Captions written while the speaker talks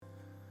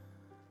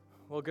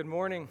Well, good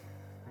morning.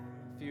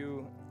 If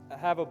you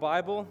have a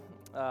Bible,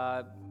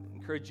 I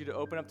encourage you to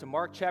open up to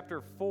Mark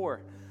chapter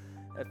 4.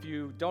 If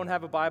you don't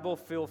have a Bible,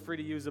 feel free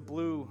to use a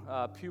blue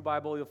pew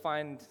Bible you'll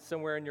find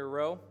somewhere in your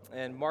row.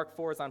 And Mark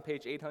 4 is on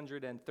page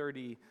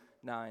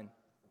 839.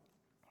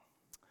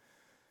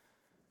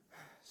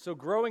 So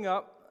growing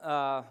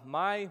up,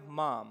 my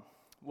mom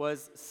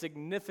was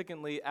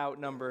significantly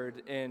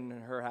outnumbered in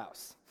her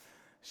house.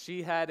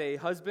 She had a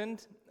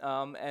husband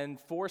and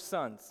 4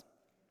 sons.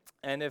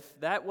 And if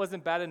that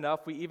wasn't bad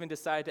enough, we even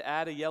decided to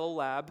add a yellow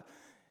lab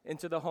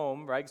into the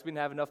home, right? Because we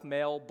didn't have enough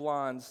male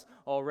blondes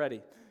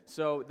already.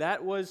 So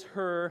that was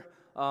her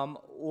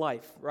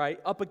life, right?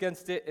 Up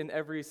against it in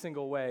every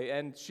single way.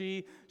 And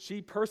she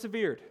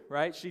persevered,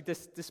 right?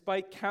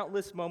 Despite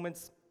countless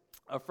moments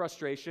of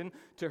frustration,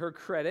 to her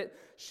credit,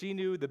 she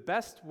knew the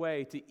best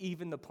way to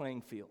even the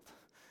playing field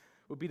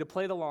would be to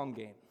play the long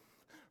game,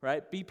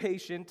 right? Be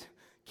patient,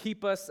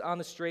 keep us on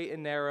the straight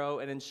and narrow,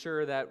 and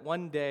ensure that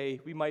one day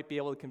we might be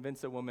able to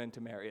convince a woman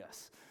to marry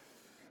us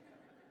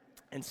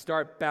and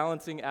start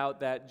balancing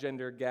out that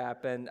gender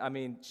gap. And I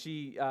mean,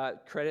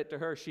 credit to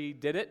her, she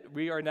did it.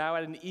 We are now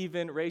at an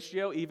even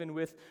ratio, even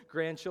with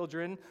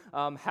grandchildren.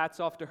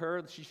 Hats off to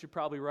her. She should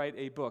probably write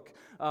a book.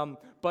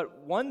 But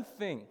one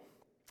thing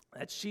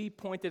that she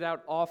pointed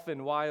out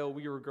often while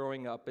we were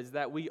growing up is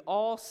that we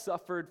all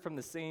suffered from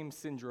the same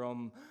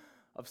syndrome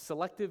of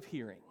selective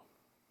hearing.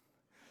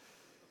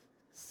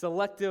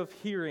 Selective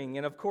hearing,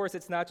 and of course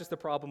it's not just a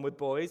problem with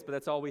boys, but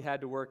that's all we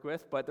had to work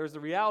with. But there's the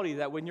reality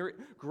that when you're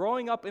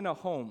growing up in a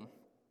home,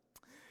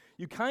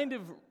 you kind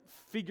of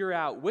figure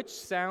out which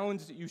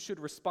sounds you should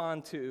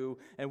respond to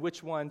and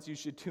which ones you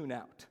should tune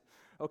out.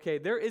 Okay,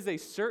 there is a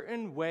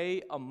certain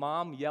way a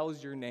mom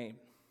yells your name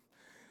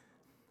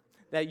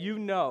that you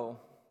know,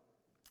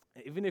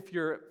 even if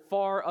you're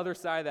far other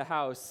side of the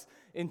house,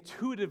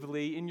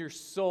 intuitively in your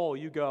soul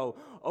you go,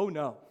 oh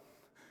no.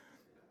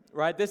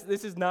 Right? This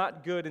is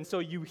not good. And so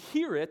you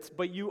hear it,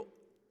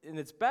 and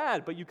it's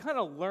bad, but you kind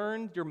of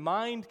learn, your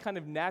mind kind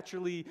of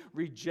naturally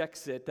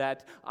rejects it,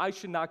 that I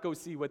should not go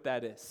see what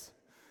that is.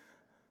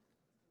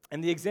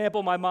 And the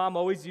example my mom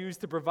always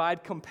used to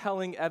provide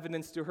compelling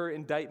evidence to her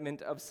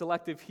indictment of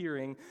selective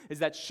hearing is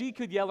that she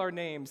could yell our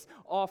names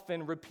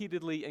often,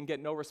 repeatedly, and get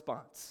no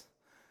response.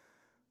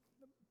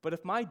 But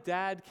if my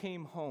dad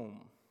came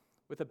home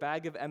with a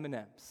bag of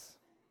M&Ms,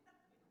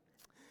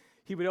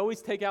 he would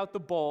always take out a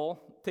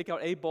bowl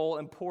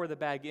and pour the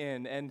bag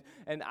in. And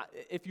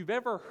if you've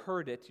ever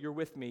heard it, you're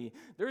with me,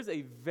 there's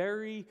a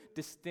very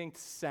distinct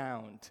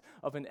sound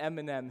of an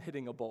M&M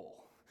hitting a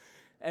bowl.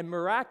 And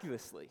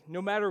miraculously,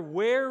 no matter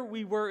where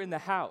we were in the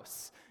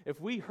house, if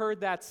we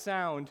heard that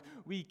sound,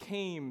 we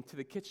came to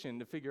the kitchen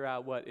to figure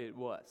out what it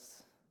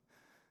was.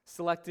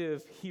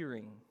 Selective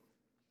hearing.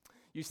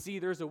 You see,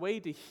 there's a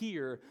way to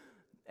hear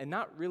and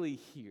not really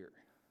hear.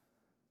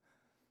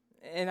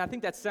 And I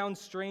think that sounds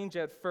strange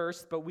at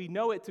first, but we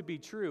know it to be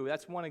true.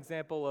 That's one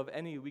example of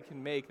any we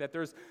can make, that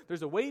there's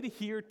a way to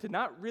hear to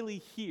not really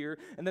hear,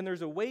 and then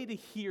there's a way to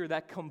hear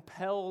that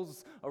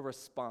compels a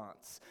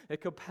response.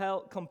 It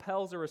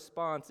compels a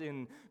response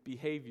in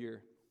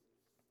behavior.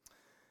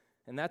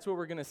 And that's what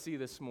we're going to see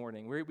this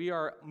morning. We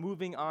are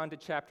moving on to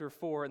chapter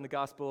 4 in the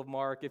Gospel of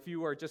Mark. If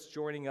you are just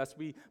joining us,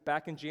 we,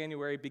 back in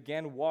January,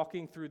 began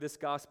walking through this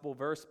Gospel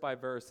verse by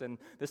verse. And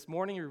this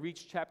morning we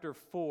reached chapter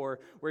 4,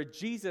 where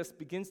Jesus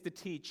begins to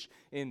teach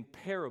in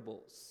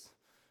parables.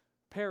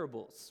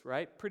 Parables,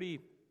 right? If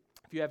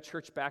you have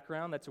church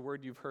background, that's a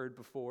word you've heard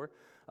before.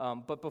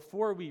 But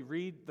before we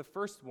read the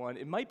first one,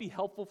 it might be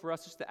helpful for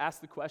us just to ask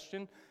the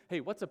question,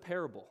 hey, what's a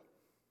parable?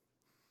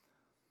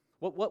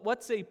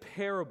 What's a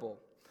parable?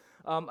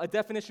 A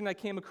definition I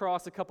came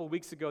across a couple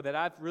weeks ago that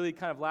I've really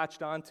kind of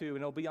latched onto, and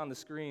it'll be on the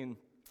screen,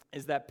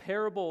 is that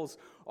parables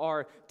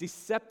are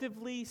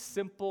deceptively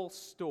simple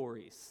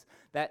stories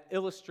that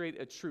illustrate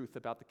a truth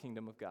about the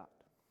kingdom of God.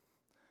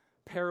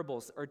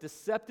 Parables are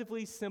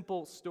deceptively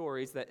simple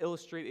stories that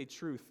illustrate a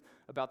truth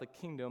about the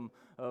kingdom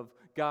of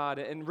God.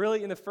 And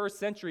really, in the first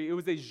century, it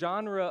was a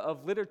genre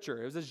of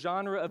literature. It was a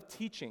genre of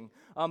teaching.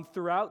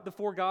 Throughout the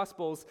 4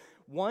 Gospels,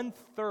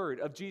 1/3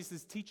 of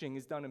Jesus' teaching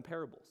is done in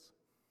parables.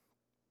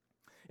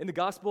 In the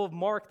Gospel of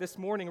Mark this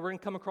morning, we're going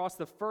to come across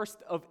the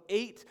first of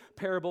 8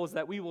 parables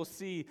that we will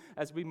see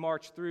as we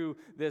march through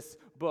this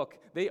book.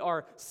 They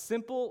are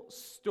simple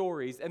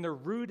stories, and they're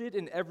rooted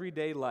in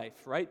everyday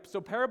life, right? So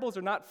parables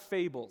are not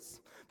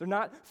fables. They're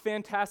not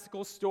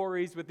fantastical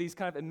stories with these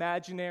kind of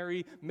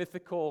imaginary,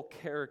 mythical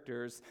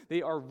characters.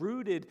 They are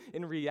rooted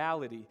in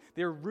reality.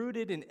 They're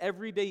rooted in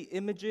everyday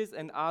images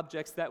and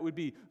objects that would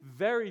be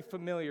very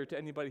familiar to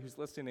anybody who's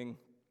listening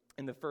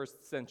in the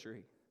first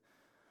century.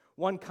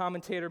 One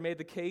commentator made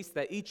the case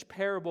that each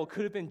parable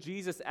could have been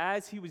Jesus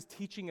as he was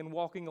teaching and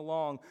walking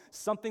along,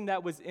 something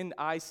that was in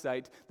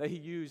eyesight that he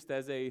used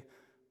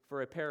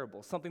for a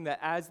parable, something that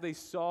as they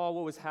saw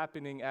what was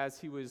happening as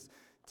he was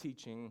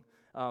teaching.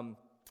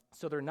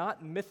 So they're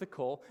not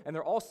mythical, and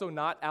they're also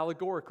not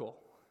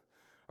allegorical.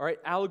 All right,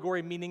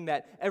 allegory meaning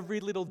that every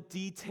little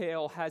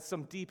detail has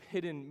some deep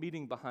hidden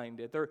meaning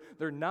behind it.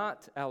 They're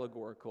not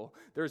allegorical.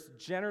 There's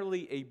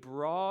generally a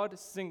broad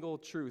single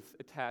truth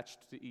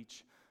attached to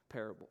each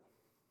parable.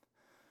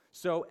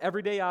 So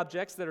everyday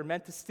objects that are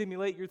meant to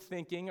stimulate your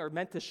thinking are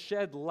meant to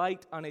shed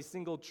light on a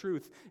single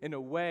truth in a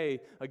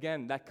way,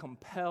 again, that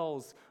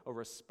compels a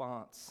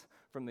response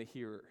from the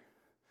hearer.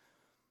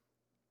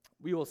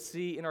 We will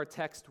see in our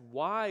text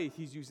why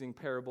he's using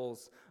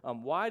parables.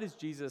 Why does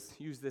Jesus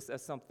use this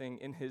as something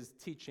in his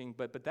teaching?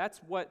 But that's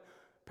what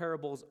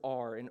parables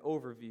are, an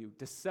overview.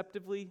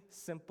 Deceptively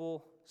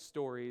simple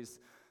stories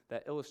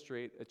that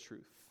illustrate a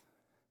truth.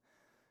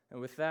 And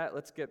with that,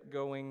 let's get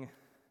going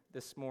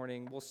this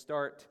morning.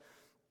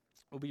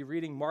 We'll be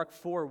reading Mark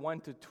 4, 1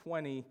 to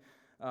 20,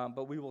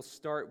 but we will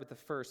start with the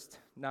first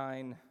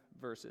 9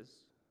 verses.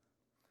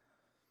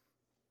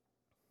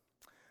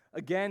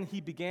 Again,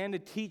 he began to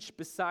teach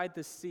beside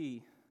the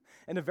sea,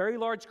 and a very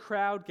large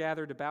crowd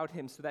gathered about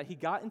him, so that he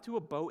got into a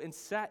boat and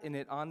sat in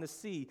it on the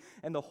sea,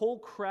 and the whole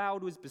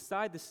crowd was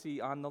beside the sea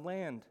on the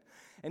land.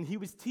 And he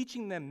was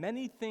teaching them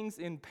many things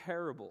in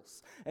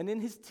parables. And in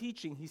his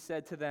teaching he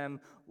said to them,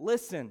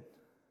 "Listen,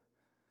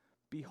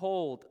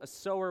 behold, a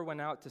sower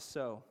went out to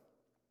sow.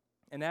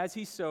 And as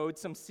he sowed,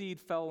 some seed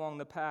fell along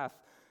the path,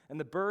 and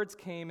the birds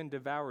came and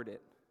devoured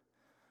it.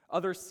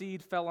 Other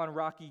seed fell on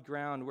rocky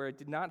ground where it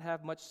did not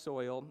have much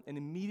soil, and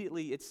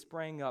immediately it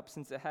sprang up,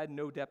 since it had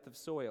no depth of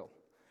soil.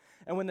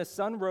 And when the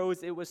sun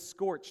rose, it was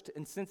scorched,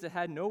 and since it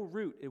had no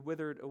root, it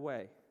withered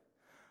away.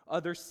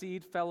 Other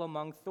seed fell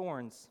among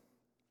thorns,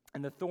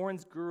 and the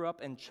thorns grew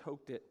up and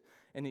choked it,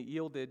 and it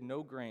yielded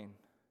no grain.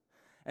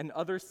 And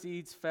other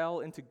seeds fell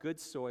into good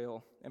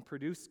soil and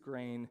produced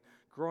grain,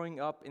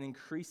 growing up and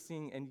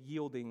increasing and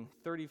yielding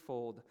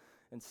 30-fold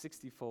and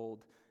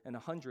 60-fold and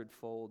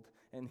 100-fold.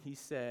 And he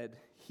said,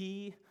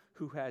 'He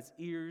who has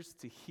ears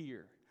to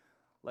hear,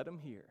 let him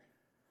hear.'"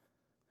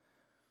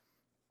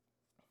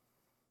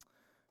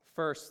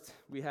 First,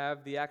 we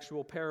have the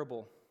actual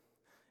parable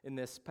in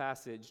this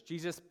passage.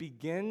 Jesus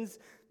begins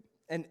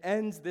and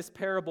ends this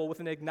parable with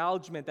an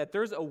acknowledgement that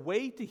there's a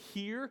way to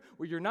hear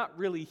where you're not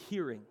really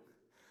hearing.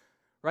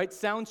 Right?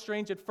 Sounds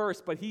strange at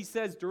first, but he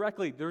says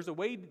directly, there's a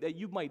way that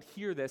you might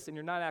hear this and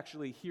you're not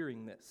actually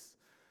hearing this.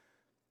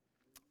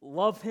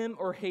 Love him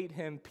or hate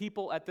him,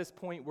 people at this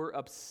point were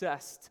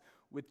obsessed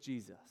with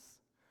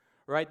Jesus.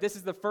 Right? This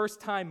is the first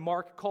time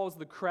Mark calls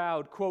the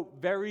crowd, quote,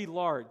 "very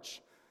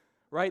large."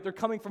 Right? They're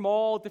coming from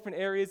all different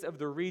areas of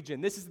the region.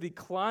 This is the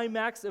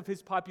climax of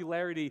his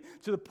popularity,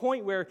 to the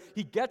point where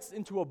he gets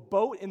into a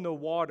boat in the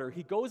water.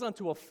 He goes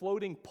onto a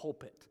floating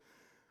pulpit.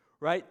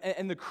 Right?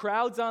 And the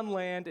crowd's on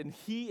land, and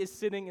he is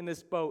sitting in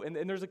this boat. And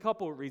there's a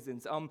couple of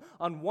reasons. On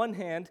one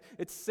hand,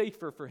 it's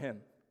safer for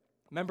him.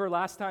 Remember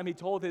last time he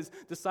told his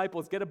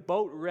disciples, "Get a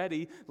boat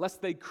ready,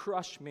 lest they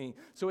crush me."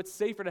 So it's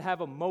safer to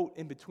have a moat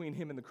in between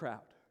him and the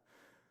crowd.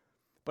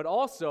 But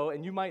also,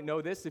 and you might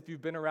know this if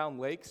you've been around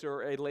lakes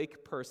or a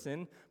lake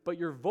person, but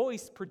your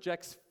voice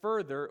projects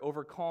further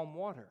over calm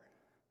water.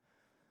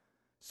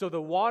 So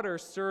the water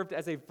served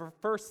as a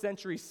first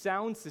century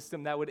sound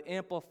system that would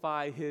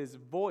amplify his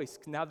voice.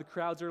 Now the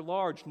crowds are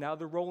large. Now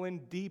they're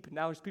rolling deep.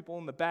 Now there's people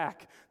in the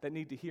back that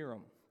need to hear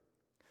him.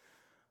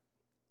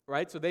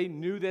 Right? So they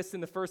knew this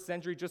in the first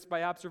century just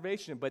by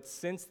observation. But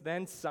since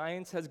then,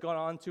 science has gone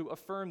on to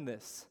affirm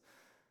this.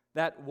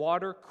 That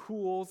water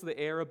cools the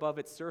air above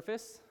its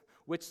surface,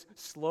 which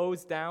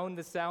slows down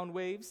the sound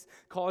waves,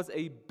 cause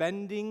a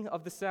bending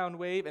of the sound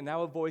wave, and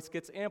now a voice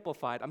gets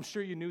amplified. I'm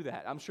sure you knew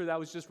that. I'm sure that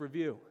was just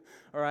review,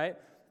 all right?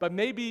 But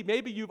maybe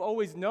you've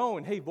always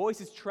known, hey,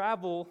 voices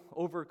travel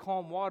over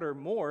calm water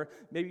more.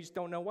 Maybe you just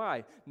don't know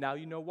why. Now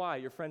you know why.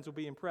 Your friends will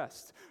be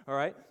impressed, all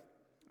right?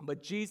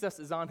 But Jesus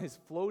is on his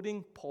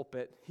floating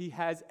pulpit. He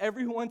has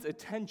everyone's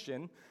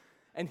attention,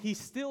 and he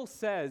still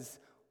says,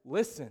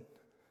 "Listen."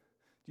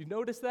 Do you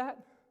notice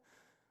that?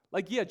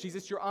 Like, yeah,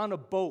 Jesus, you're on a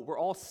boat. We're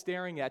all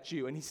staring at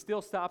you. And he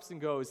still stops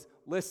and goes,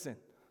 "Listen."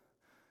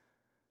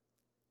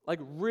 Like,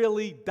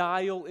 really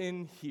dial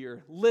in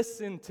here.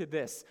 Listen to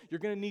this. You're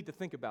going to need to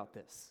think about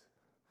this.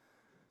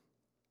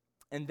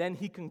 And then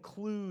he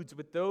concludes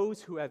with,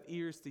 "Those who have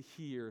ears to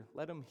hear,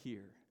 let them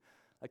hear."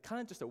 Like, kind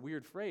of just a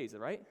weird phrase,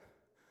 right?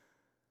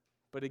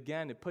 But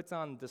again, it puts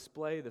on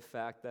display the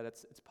fact that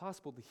it's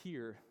possible to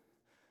hear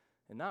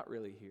and not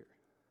really hear.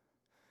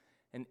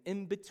 And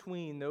in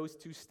between those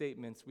two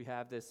statements, we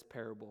have this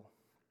parable.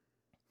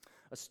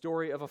 A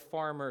story of a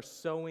farmer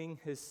sowing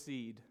his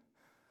seed.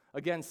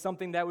 Again,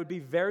 something that would be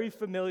very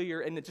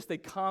familiar and just a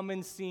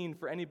common scene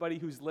for anybody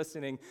who's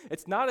listening.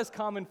 It's not as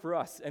common for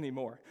us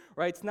anymore,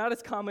 right? It's not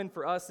as common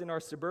for us in our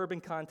suburban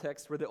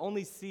context where the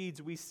only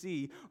seeds we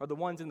see are the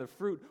ones in the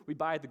fruit we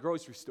buy at the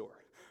grocery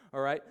store,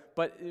 all right?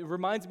 But it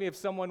reminds me of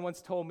someone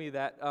once told me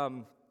that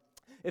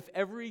if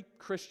every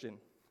Christian,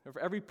 if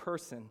every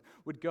person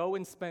would go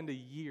and spend a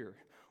year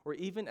or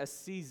even a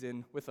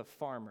season with a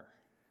farmer,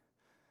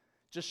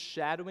 just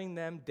shadowing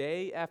them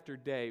day after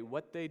day,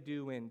 what they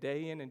do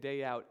day in and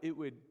day out, it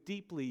would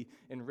deeply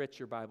enrich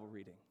your Bible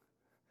reading.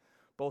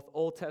 both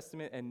Old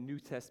Testament and New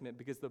Testament,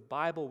 because the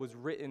Bible was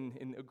written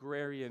in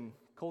agrarian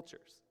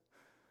cultures.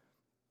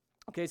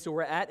 Okay, so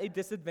we're at a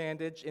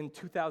disadvantage in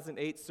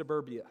 2008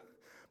 suburbia,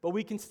 but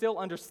we can still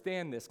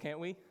understand this, can't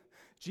we?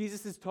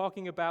 Jesus is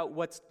talking about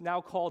what's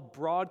now called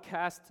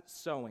broadcast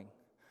sowing.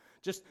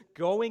 Just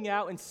going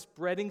out and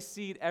spreading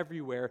seed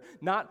everywhere,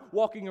 not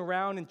walking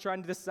around and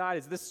trying to decide,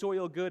 is this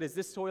soil good, is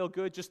this soil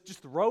good?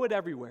 Just throw it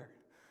everywhere.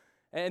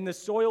 And the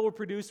soil will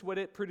produce what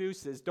it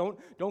produces.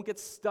 Don't get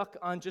stuck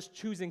on just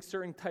choosing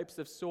certain types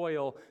of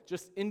soil,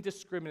 just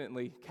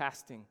indiscriminately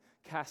casting.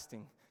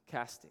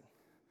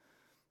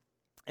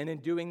 And in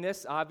doing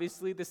this,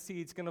 obviously, the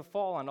seed's going to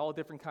fall on all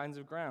different kinds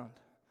of ground.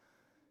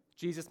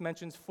 Jesus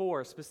mentions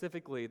 4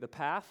 specifically: the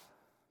path,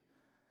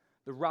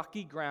 the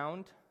rocky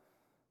ground,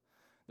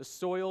 the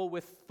soil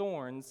with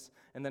thorns,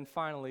 and then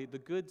finally, the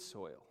good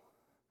soil.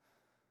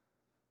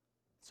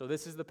 So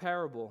this is the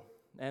parable.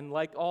 And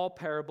like all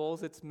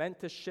parables, it's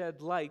meant to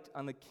shed light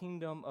on the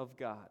kingdom of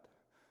God.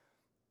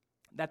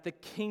 That the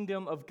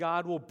kingdom of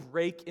God will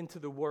break into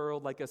the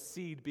world like a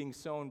seed being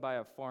sown by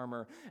a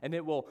farmer. And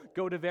it will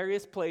go to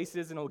various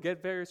places and it will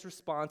get various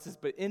responses.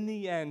 But in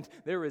the end,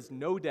 there is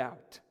no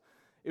doubt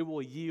it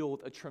will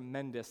yield a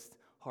tremendous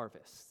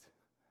harvest.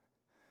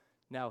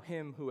 Now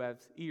him who has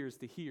ears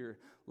to hear,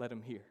 let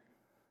him hear.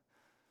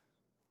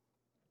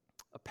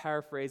 A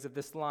paraphrase of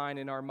this line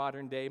in our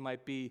modern day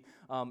might be,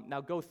 now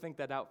go think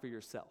that out for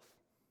yourself.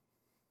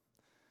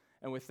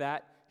 And with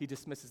that, he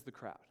dismisses the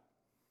crowd.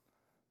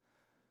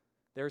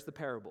 There's the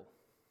parable.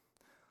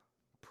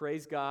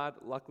 Praise God,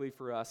 luckily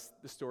for us,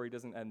 the story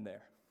doesn't end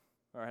there.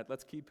 All right,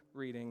 let's keep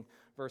reading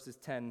verses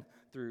 10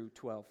 through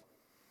 12.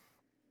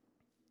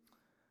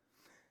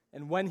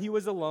 And when he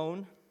was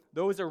alone,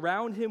 those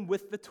around him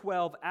with the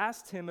 12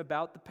 asked him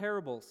about the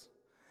parables.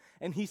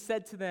 And he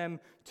said to them,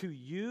 "To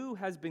you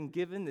has been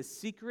given the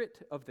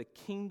secret of the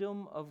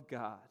kingdom of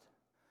God.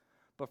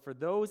 But for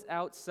those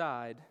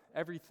outside,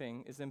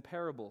 everything is in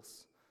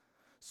parables,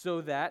 so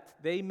that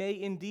they may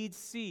indeed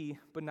see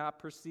but not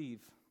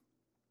perceive,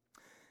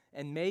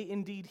 and may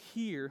indeed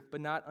hear but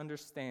not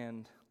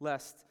understand,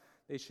 lest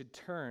they should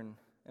turn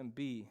and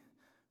be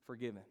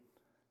forgiven."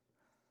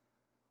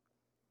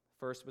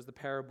 First was the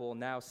parable,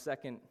 now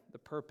second, the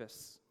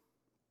purpose.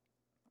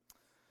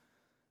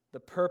 The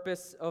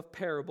purpose of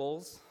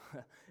parables,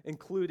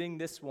 including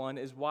this one,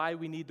 is why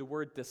we need the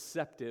word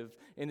deceptive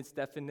in its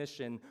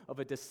definition of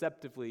a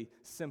deceptively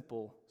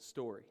simple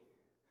story.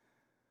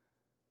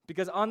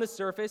 Because on the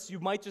surface, you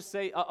might just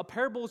say, a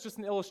parable is just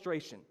an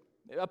illustration.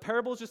 A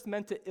parable is just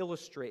meant to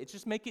illustrate. It's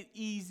just make it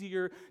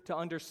easier to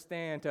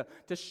understand,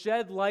 to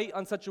shed light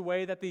on such a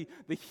way that the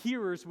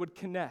hearers would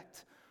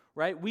connect,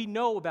 right? We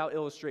know about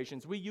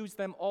illustrations. We use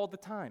them all the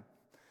time.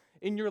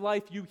 In your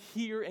life, you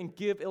hear and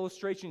give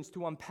illustrations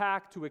to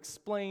unpack, to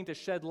explain, to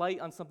shed light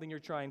on something you're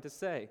trying to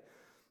say.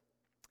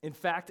 In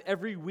fact,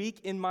 every week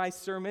in my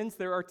sermons,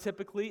 there are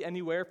typically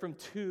anywhere from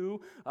 2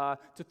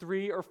 to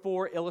 3 or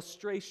 4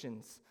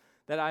 illustrations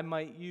that I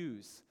might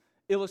use.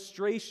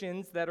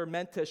 Illustrations that are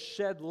meant to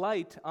shed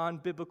light on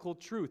biblical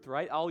truth,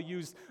 right? I'll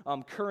use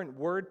current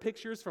word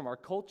pictures from our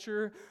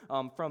culture,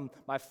 from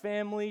my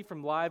family,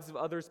 from lives of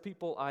others,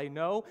 people I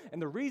know.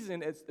 And the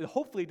reason is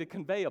hopefully to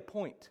convey a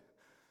point,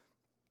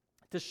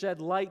 to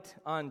shed light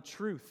on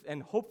truth,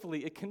 and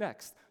hopefully it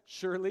connects.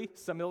 Surely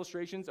some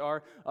illustrations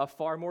are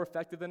far more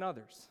effective than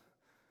others.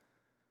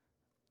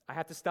 I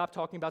have to stop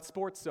talking about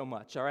sports so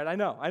much, all right? I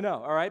know,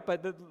 all right?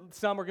 But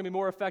some are going to be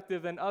more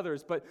effective than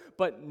others.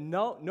 But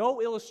no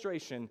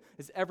illustration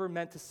is ever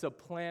meant to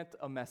supplant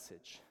a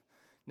message,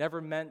 never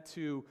meant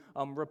to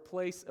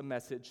replace a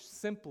message,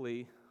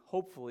 simply,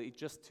 hopefully,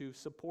 just to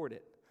support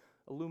it,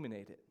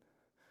 illuminate it.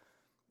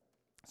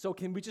 So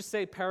can we just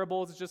say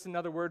parables is just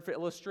another word for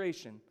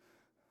illustration?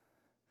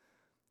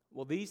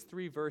 Well, these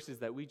 3 verses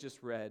that we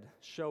just read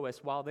show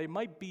us, while there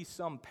might be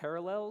some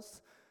parallels,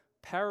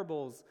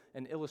 parables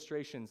and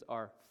illustrations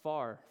are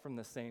far from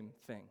the same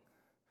thing.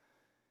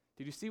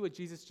 Did you see what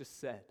Jesus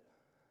just said?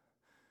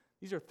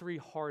 These are 3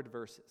 hard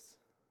verses.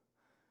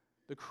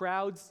 The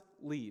crowds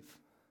leave.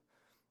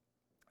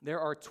 There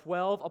are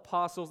 12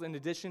 apostles in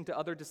addition to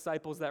other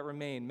disciples that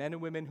remain, men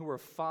and women who are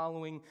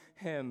following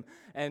him.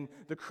 And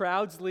the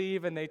crowds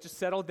leave and they just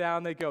settle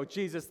down. They go,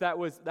 "Jesus, that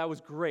was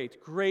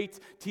great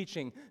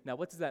teaching." Now,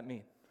 what does that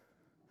mean?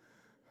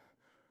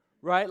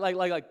 Right?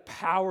 Like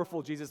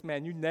powerful, Jesus,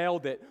 man, you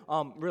nailed it.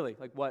 Really,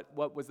 like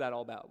what was that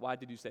all about? Why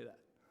did you say that?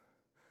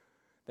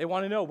 They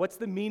want to know, what's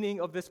the meaning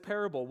of this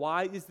parable?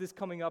 Why is this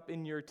coming up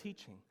in your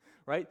teaching?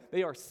 Right?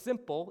 They are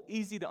simple,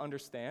 easy to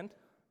understand,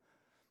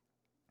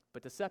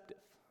 but deceptive.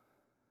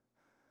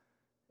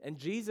 And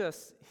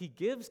Jesus, he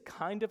gives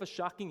kind of a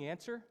shocking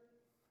answer.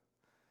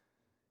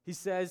 He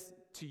says,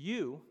 "To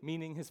you,"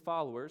 meaning his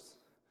followers,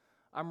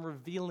 "I'm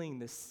revealing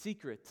the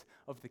secret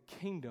of the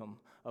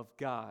kingdom of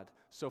God."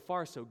 So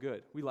far, so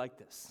good. We like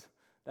this.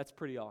 That's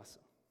pretty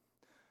awesome.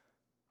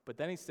 But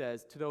then he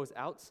says, "To those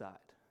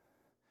outside,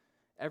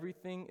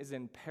 everything is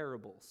in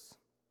parables,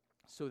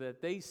 so that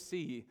they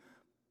see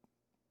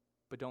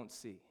but don't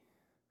see,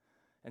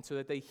 and so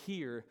that they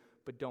hear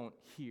but don't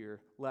hear,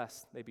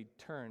 lest they be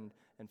turned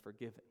and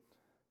forgiven.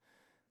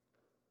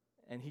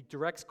 And he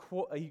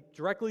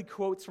directly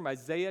quotes from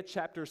Isaiah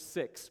chapter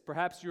 6.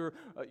 Perhaps you're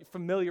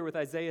familiar with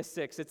Isaiah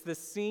 6. It's this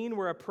scene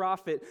where a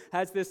prophet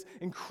has this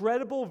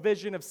incredible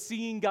vision of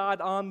seeing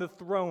God on the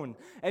throne.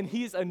 And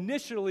he's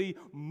initially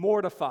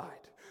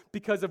mortified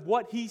because of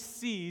what he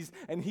sees.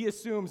 And he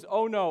assumes,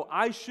 oh no,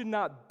 I should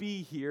not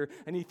be here.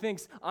 And he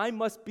thinks, I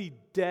must be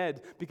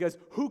dead, because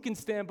who can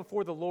stand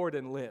before the Lord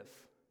and live?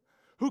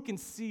 Who can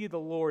see the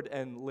Lord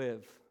and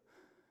live?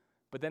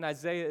 But then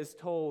Isaiah is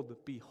told,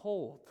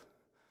 behold,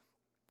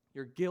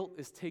 your guilt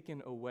is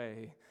taken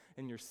away,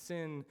 and your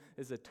sin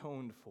is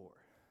atoned for.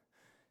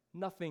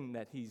 Nothing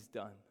that he's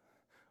done.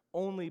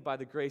 Only by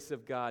the grace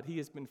of God, he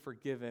has been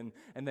forgiven.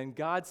 And then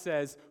God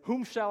says,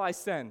 whom shall I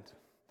send?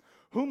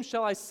 Whom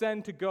shall I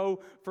send to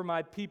go for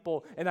my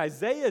people? And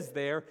Isaiah's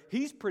there.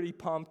 He's pretty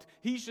pumped.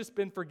 He's just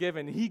been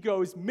forgiven. He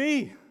goes,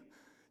 me.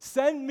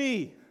 Send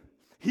me.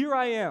 Here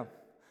I am.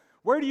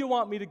 Where do you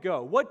want me to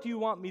go? What do you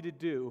want me to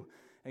do?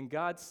 And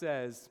God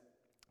says,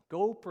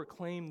 go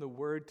proclaim the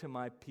word to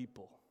my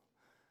people.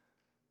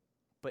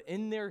 But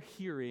in their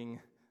hearing,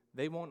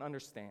 they won't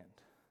understand.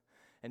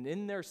 And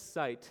in their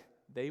sight,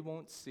 they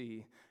won't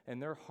see.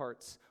 And their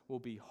hearts will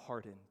be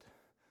hardened.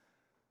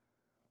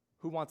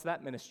 Who wants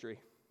that ministry?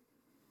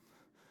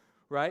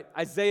 Right?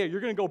 Isaiah, you're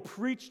going to go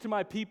preach to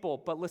my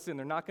people. But listen,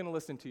 they're not going to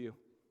listen to you.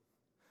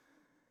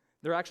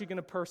 They're actually going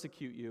to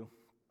persecute you.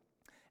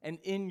 And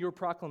in your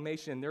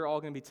proclamation, they're all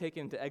going to be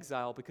taken into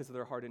exile because of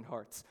their hardened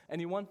hearts.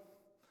 Anyone?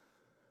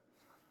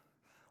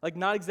 Like,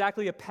 not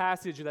exactly a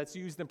passage that's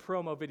used in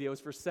promo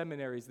videos for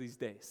seminaries these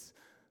days.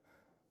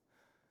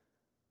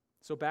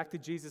 So back to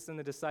Jesus and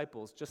the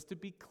disciples. Just to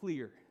be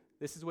clear,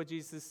 this is what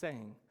Jesus is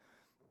saying.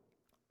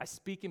 I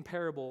speak in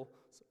parables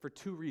for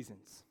two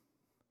reasons.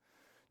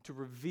 To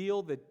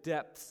reveal the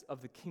depths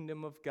of the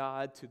kingdom of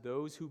God to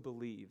those who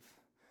believe,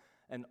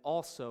 and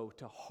also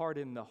to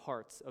harden the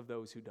hearts of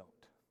those who don't.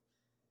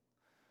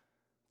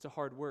 It's a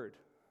hard word.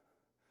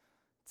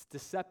 It's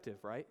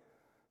deceptive, right?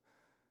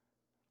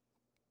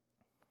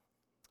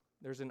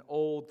 There's an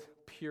old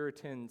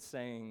Puritan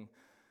saying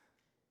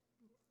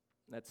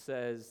that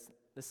says,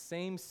 the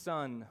same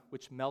sun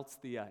which melts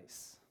the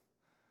ice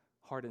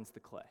hardens the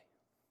clay.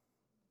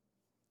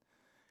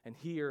 And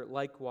here,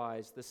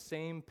 likewise, the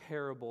same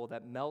parable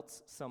that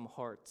melts some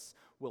hearts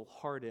will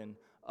harden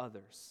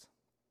others.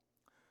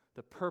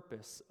 The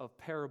purpose of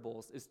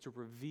parables is to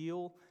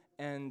reveal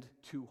and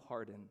to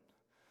harden.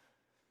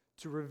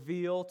 To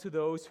reveal to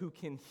those who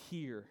can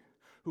hear,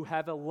 who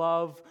have a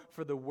love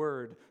for the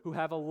word, who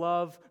have a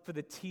love for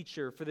the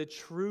teacher, for the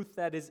truth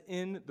that is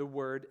in the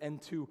word,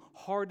 and to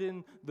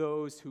harden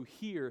those who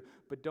hear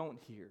but don't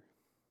hear,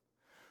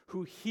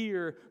 who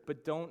hear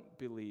but don't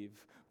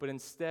believe, but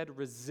instead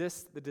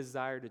resist the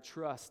desire to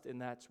trust in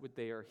that's what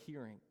they are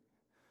hearing.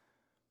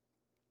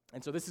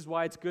 And so this is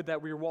why it's good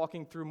that we're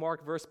walking through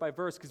Mark verse by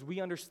verse, because we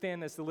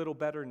understand this a little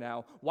better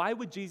now. Why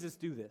would Jesus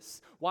do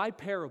this? Why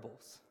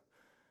parables?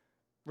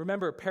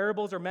 Remember,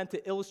 parables are meant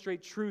to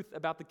illustrate truth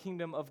about the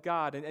kingdom of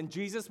God. And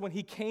Jesus, when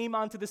he came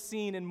onto the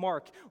scene in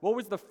Mark, what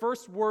was the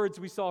first words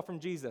we saw from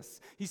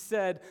Jesus? He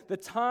said, the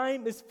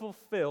time is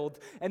fulfilled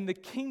and the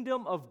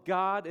kingdom of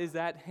God is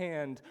at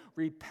hand.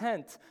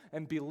 Repent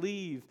and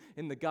believe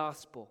in the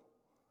gospel.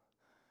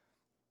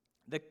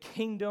 The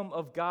kingdom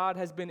of God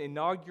has been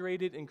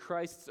inaugurated in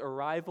Christ's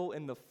arrival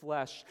in the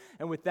flesh.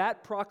 And with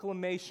that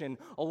proclamation,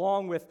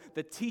 along with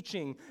the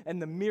teaching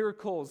and the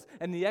miracles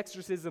and the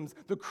exorcisms,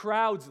 the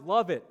crowds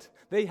love it.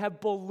 They have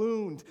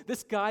ballooned.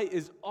 This guy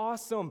is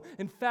awesome.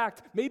 In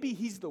fact, maybe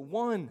he's the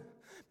one.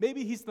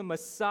 Maybe he's the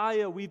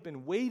Messiah we've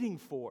been waiting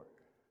for.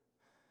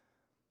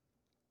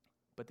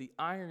 But the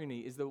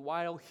irony is that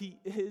while he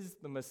is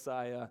the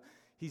Messiah,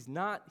 he's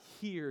not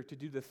here to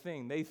do the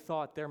thing they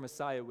thought their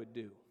Messiah would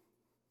do.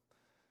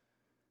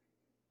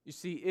 You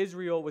see,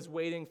 Israel was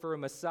waiting for a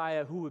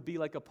Messiah who would be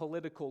like a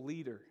political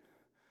leader.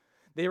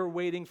 They were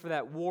waiting for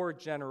that war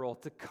general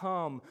to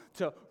come,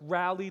 to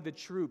rally the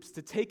troops,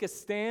 to take a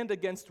stand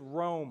against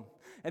Rome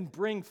and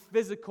bring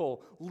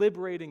physical,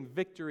 liberating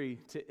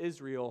victory to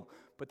Israel.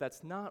 But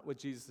that's not what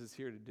Jesus is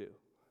here to do.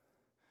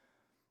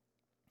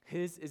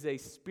 His is a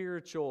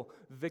spiritual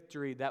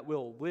victory that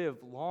will live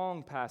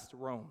long past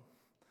Rome.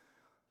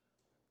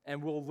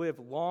 And will live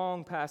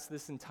long past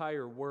this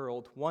entire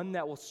world, one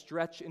that will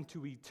stretch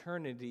into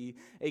eternity,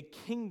 a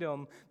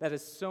kingdom that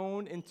is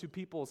sown into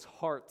people's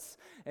hearts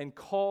and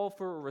call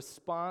for a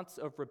response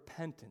of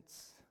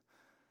repentance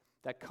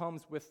that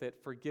comes with it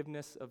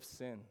forgiveness of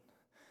sin.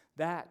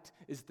 That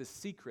is the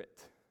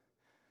secret.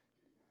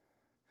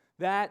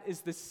 That is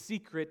the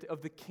secret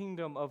of the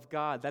kingdom of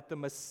God, that the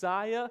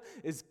Messiah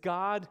is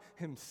God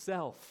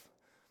himself,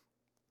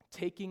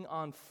 taking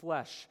on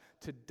flesh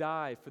to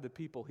die for the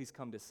people he's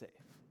come to save.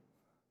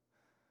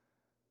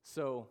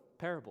 So,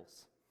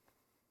 parables.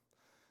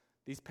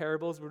 These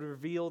parables would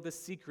reveal the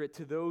secret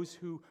to those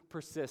who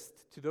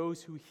persist, to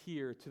those who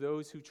hear, to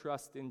those who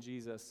trust in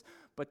Jesus.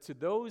 But to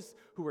those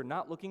who are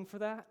not looking for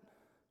that,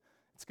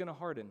 it's going to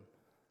harden.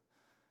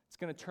 It's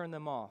going to turn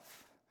them off.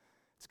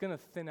 it's going to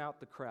thin out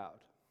the crowd.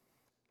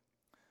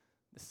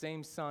 The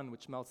same sun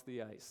which melts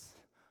the ice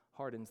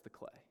hardens the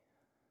clay.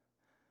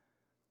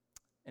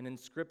 And in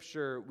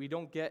Scripture, we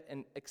don't get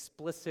an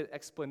explicit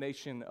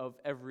explanation of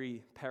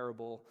every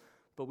parable,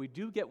 but we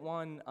do get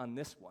one on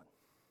this one.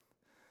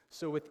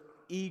 So with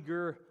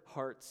eager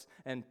hearts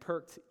and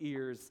perked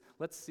ears,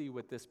 let's see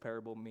what this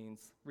parable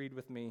means. Read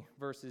with me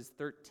verses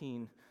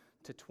 13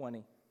 to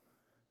 20.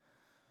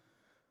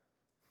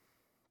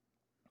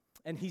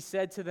 And he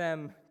said to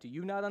them, "Do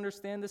you not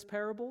understand this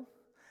parable?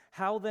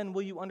 How then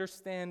will you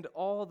understand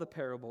all the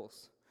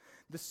parables?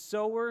 The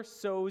sower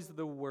sows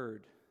the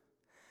word.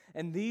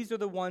 And these are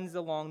the ones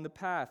along the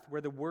path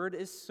where the word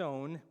is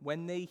sown.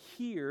 When they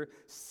hear,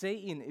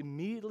 Satan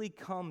immediately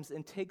comes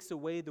and takes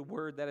away the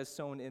word that is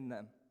sown in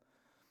them.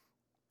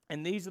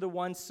 And these are the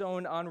ones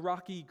sown on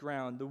rocky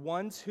ground, the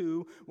ones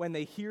who, when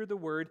they hear the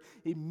word,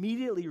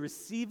 immediately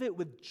receive it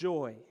with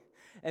joy.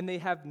 And they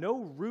have no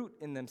root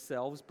in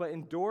themselves, but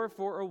endure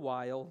for a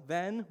while.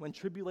 Then, when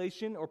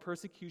tribulation or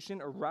persecution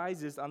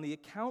arises on the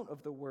account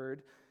of the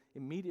word,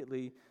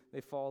 immediately they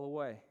fall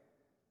away.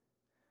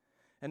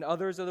 And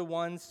others are the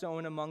ones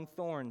sown among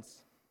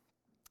thorns.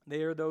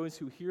 They are those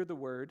who hear the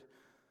word,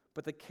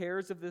 but the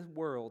cares of this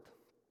world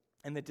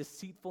and the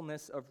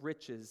deceitfulness of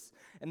riches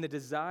and the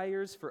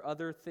desires for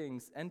other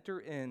things enter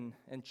in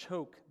and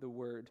choke the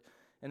word,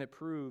 and it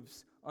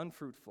proves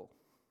unfruitful.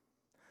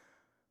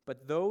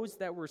 But those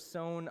that were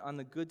sown on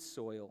the good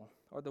soil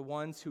are the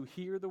ones who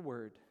hear the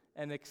word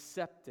and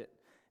accept it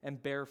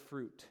and bear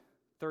fruit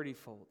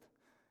 30-fold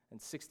and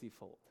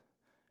 60-fold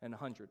and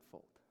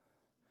 100-fold.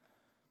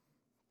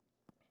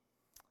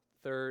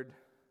 Third,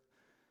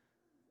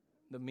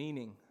 the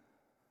meaning.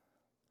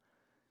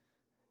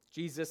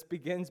 Jesus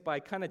begins by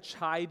kind of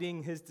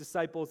chiding his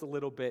disciples a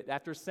little bit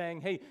after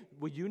saying, "Hey,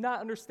 will you not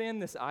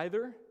understand this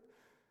either?"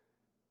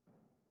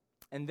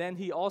 And then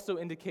he also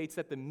indicates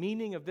that the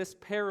meaning of this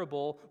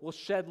parable will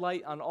shed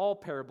light on all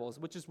parables,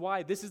 which is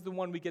why this is the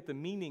one we get the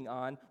meaning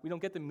on. We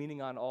don't get the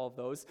meaning on all of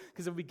those,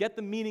 because if we get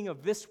the meaning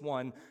of this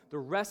one, the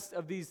rest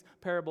of these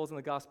parables in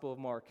the Gospel of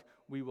Mark,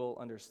 we will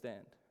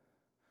understand.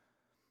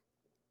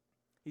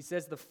 He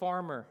says the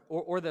farmer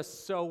or the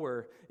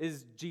sower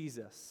is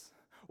Jesus,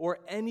 or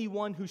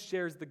anyone who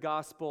shares the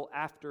gospel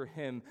after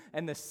him,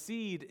 and the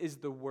seed is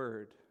the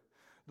word.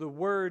 The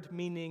word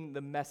meaning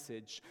the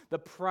message, the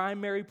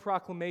primary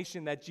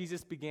proclamation that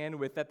Jesus began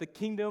with, that the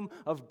kingdom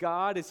of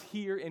God is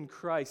here in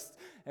Christ,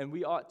 and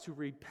we ought to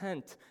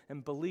repent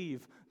and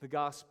believe the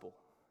gospel.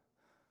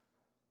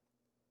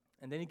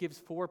 And then he gives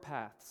 4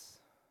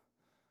 paths,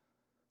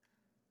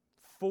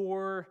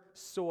 4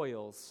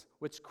 soils,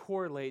 which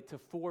correlate to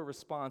 4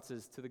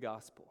 responses to the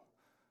gospel.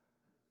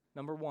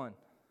 Number 1,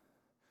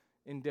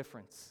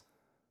 indifference.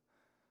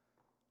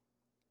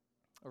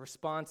 A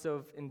response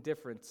of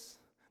indifference.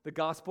 The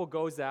gospel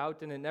goes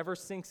out and it never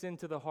sinks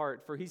into the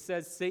heart, for he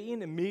says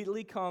Satan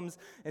immediately comes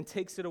and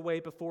takes it away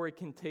before it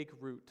can take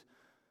root.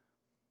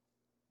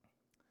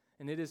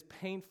 And it is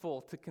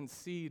painful to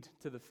concede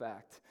to the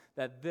fact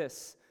that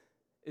this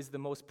is the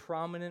most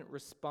prominent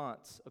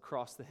response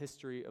across the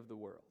history of the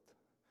world,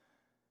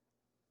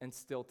 and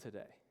still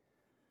today,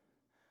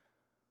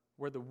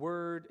 where the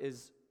word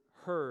is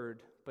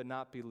heard but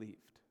not believed.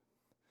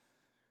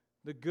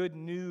 The good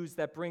news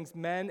that brings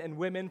men and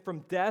women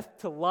from death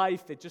to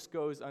life, it just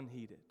goes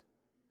unheeded.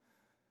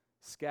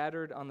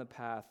 Scattered on the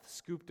path,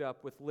 scooped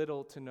up with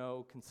little to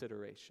no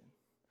consideration.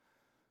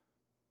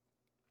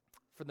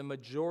 For the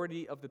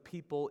majority of the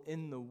people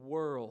in the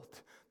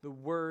world, the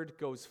word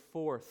goes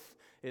forth.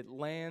 It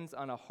lands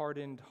on a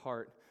hardened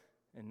heart,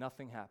 and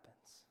nothing happens.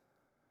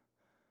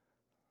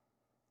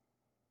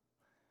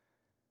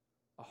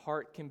 A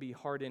heart can be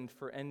hardened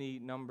for any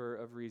number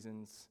of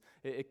reasons.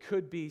 It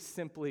could be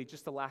simply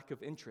just a lack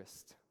of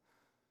interest.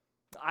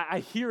 I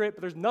hear it,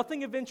 but there's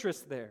nothing of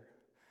interest there.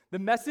 The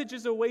message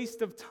is a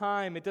waste of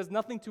time. It does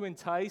nothing to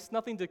entice,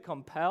 nothing to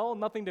compel,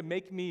 nothing to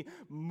make me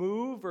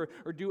move or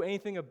do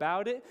anything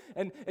about it.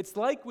 And it's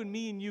like when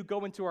me and you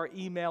go into our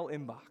email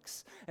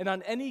inbox. And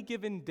on any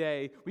given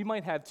day, we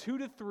might have 2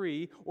 to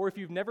 3, or if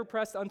you've never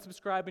pressed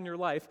unsubscribe in your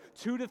life,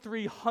 200 to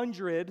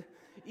 300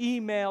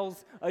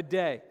 emails a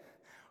day.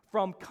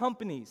 From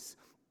companies,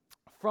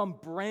 from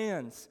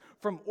brands,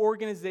 from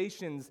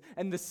organizations,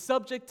 and the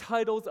subject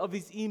titles of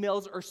these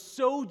emails are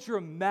so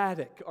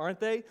dramatic, aren't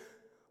they?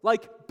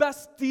 Like,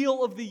 best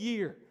deal of the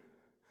year,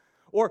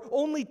 or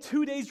only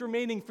 2 days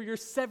remaining for your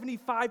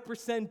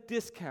 75%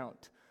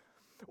 discount,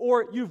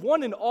 or you've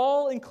won an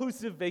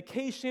all-inclusive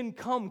vacation,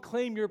 come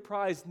claim your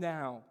prize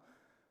now,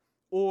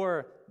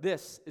 or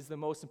this is the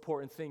most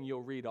important thing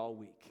you'll read all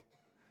week.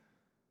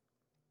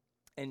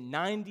 And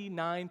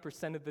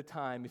 99% of the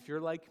time, if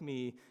you're like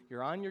me,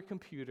 you're on your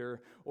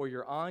computer or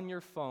you're on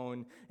your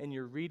phone and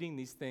you're reading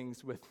these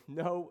things with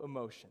no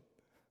emotion.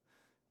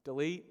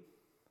 Delete,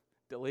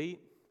 delete,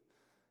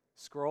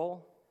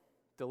 scroll,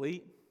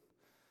 delete.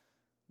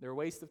 They're a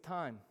waste of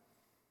time.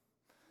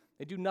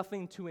 They do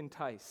nothing to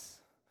entice.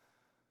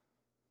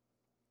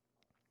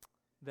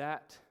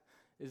 That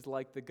is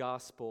like the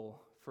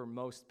gospel for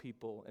most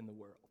people in the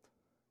world.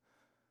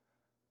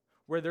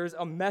 where there's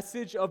a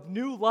message of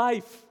new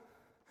life,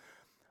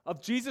 of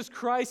Jesus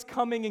Christ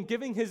coming and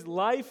giving his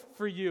life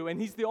for you.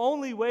 And he's the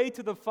only way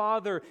to the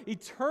Father,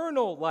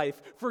 eternal life,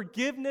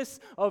 forgiveness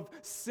of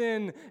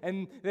sin.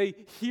 And they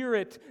hear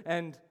it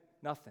and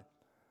nothing.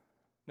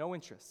 No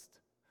interest.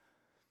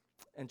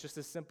 And just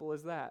as simple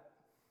as that.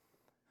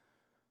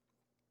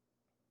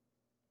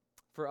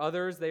 For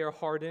others, they are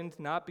hardened,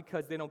 not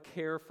because they don't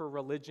care for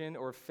religion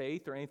or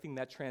faith or anything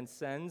that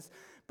transcends,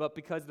 but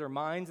because their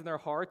minds and their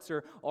hearts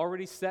are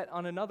already set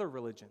on another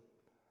religion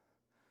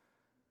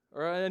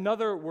or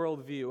another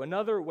worldview,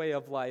 another way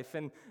of life,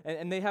 and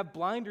they have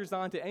blinders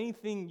on to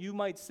anything you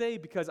might say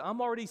because I'm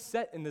already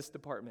set in this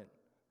department.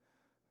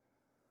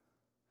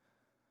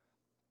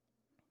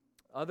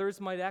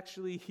 Others might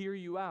actually hear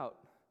you out.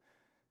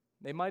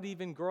 They might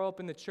even grow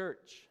up in the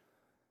church.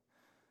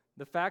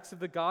 The facts of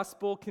the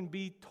gospel can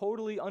be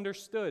totally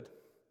understood.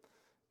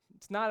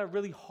 It's not a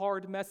really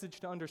hard message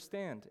to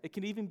understand. It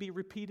can even be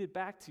repeated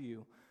back to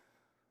you,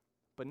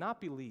 but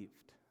not believed.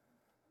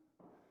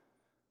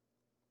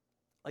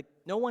 Like,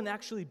 no one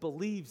actually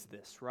believes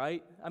this,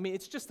 right? I mean,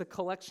 it's just a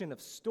collection of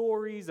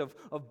stories of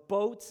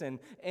boats and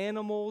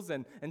animals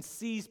and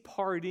seas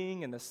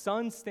parting and the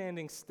sun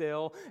standing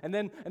still. And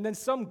then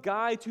some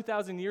guy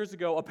 2,000 years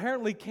ago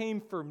apparently came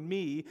for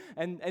me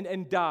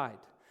and died.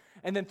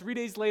 And then 3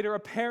 days later,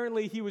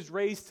 apparently he was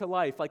raised to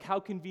life. Like, how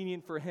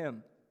convenient for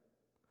him.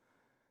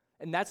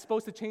 And that's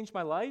supposed to change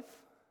my life?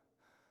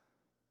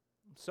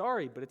 I'm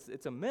sorry, but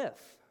it's a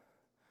myth.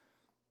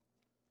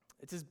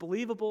 It's as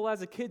believable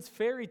as a kid's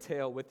fairy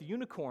tale with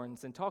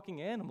unicorns and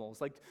talking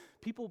animals. Like,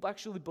 people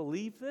actually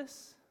believe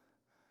this?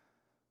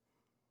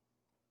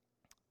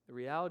 The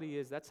reality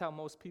is that's how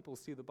most people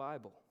see the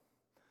Bible.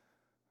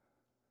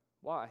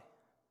 Why?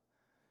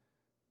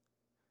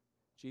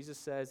 Jesus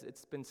says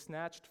it's been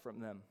snatched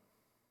from them.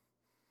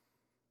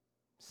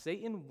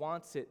 Satan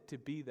wants it to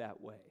be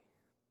that way.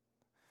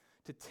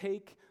 To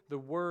take the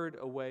word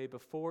away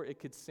before it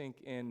could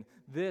sink in.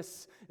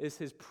 This is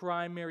his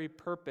primary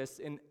purpose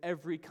in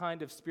every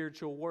kind of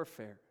spiritual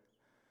warfare.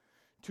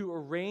 To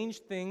arrange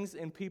things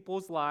in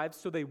people's lives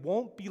so they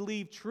won't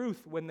believe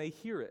truth when they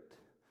hear it.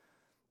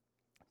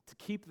 To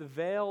keep the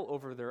veil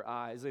over their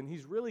eyes, and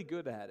he's really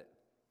good at it.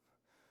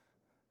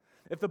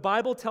 If the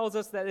Bible tells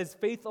us that it's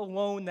faith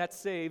alone that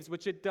saves,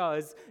 which it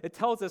does, it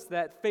tells us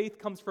that faith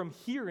comes from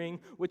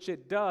hearing, which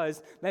it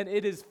does, then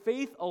it is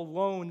faith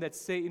alone that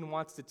Satan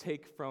wants to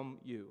take from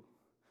you.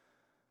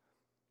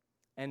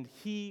 And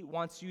he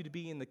wants you to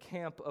be in the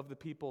camp of the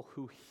people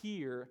who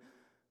hear,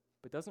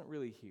 but doesn't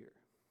really hear.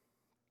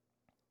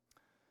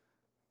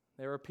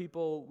 There are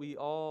people we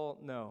all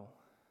know.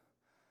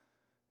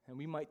 And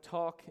we might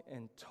talk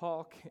and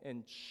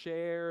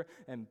share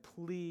and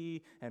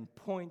plea and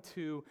point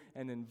to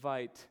and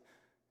invite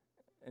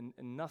and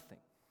nothing.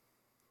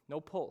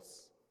 No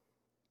pulse.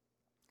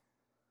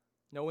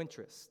 No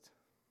interest.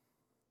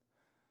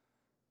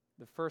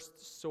 The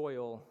first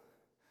soil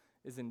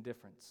is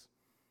indifference.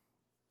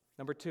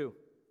 Number 2,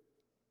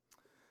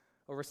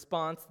 a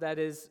response that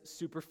is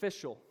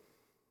superficial.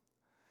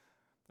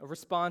 A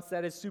response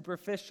that is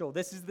superficial.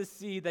 This is the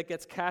seed that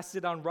gets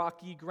casted on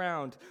rocky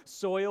ground,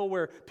 soil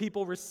where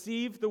people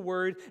receive the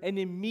word and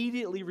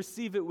immediately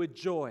receive it with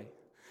joy.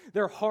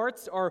 Their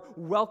hearts are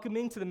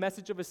welcoming to the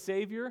message of a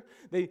Savior.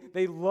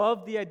 They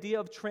love the idea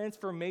of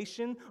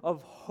transformation,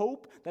 of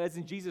hope that is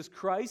in Jesus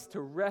Christ to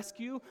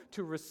rescue,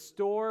 to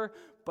restore,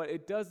 but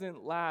it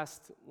doesn't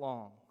last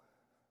long.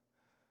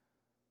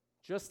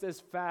 Just as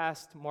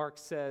fast, Mark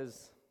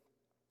says,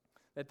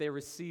 that they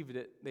received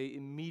it, they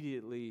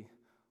immediately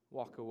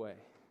walk away.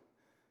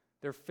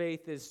 Their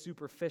faith is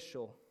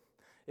superficial.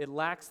 It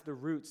lacks the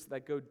roots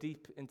that go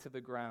deep into the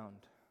ground.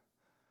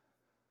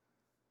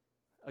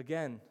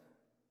 Again,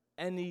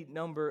 any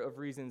number of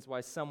reasons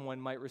why someone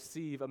might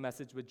receive a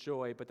message with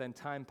joy, but then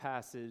time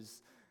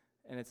passes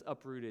and it's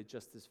uprooted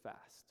just as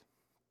fast.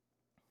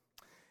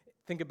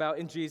 Think about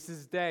in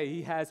Jesus' day,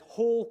 he has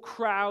whole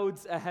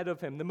crowds ahead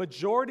of him. The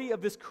majority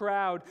of this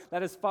crowd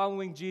that is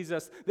following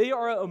Jesus, they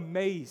are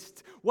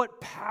amazed. What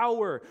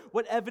power,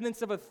 what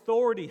evidence of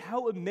authority,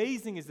 how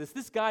amazing is this?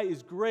 This guy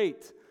is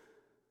great.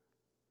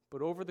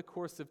 But over the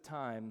course of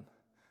time,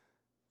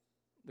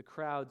 the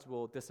crowds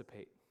will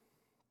dissipate.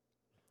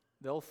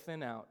 They'll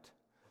thin out.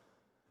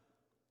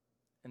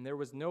 And there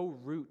was no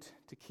root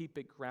to keep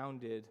it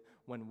grounded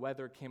when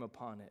weather came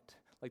upon it.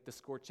 Like the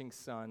scorching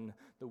sun,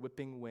 the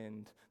whipping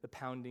wind, the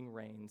pounding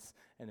rains,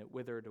 and it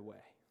withered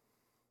away.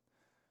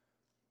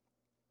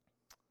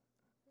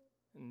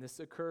 And this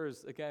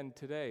occurs again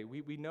today.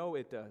 We know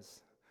it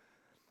does.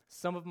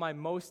 Some of my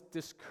most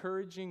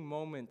discouraging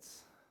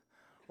moments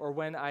are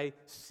when I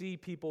see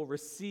people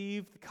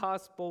receive the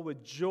gospel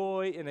with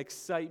joy and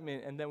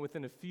excitement, and then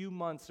within a few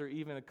months or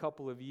even a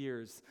couple of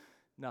years,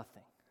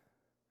 nothing.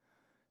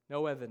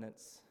 No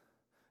evidence.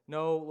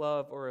 No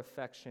love or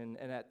affection,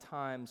 and at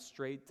times,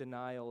 straight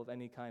denial of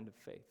any kind of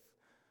faith.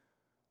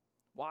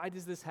 Why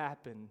does this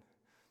happen?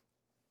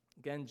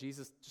 Again,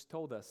 Jesus just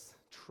told us,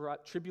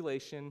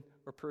 tribulation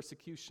or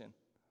persecution.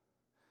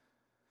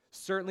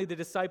 Certainly, the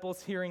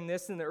disciples hearing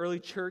this in the early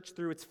church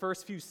through its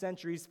first few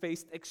centuries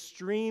faced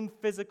extreme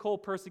physical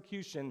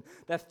persecution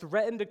that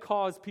threatened to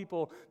cause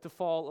people to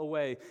fall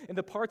away. In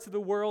the parts of the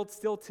world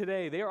still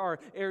today, there are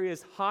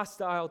areas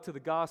hostile to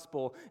the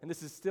gospel, and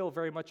this is still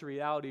very much a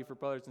reality for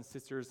brothers and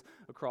sisters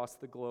across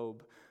the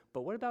globe.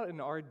 But what about in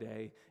our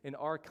day, in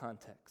our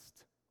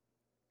context?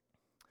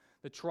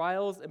 The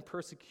trials and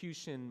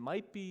persecution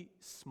might be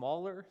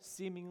smaller,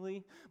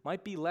 seemingly,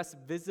 might be less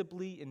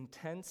visibly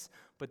intense,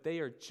 but they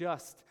are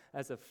just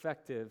as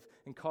effective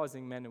in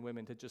causing men and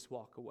women to just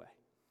walk away,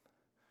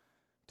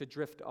 to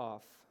drift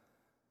off.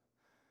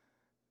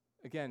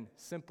 Again,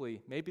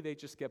 simply, maybe they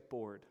just get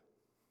bored.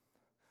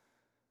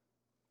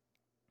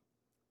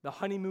 The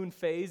honeymoon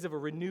phase of a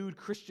renewed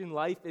Christian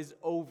life is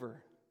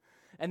over,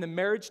 and the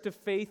marriage to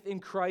faith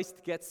in Christ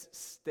gets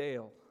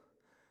stale.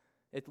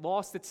 It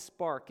lost its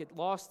spark. It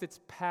lost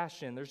its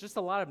passion. There's just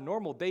a lot of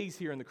normal days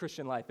here in the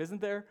Christian life, isn't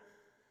there?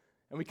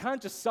 And we kind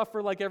of just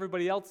suffer like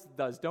everybody else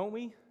does, don't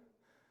we?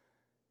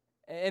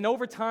 And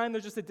over time,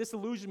 there's just a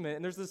disillusionment,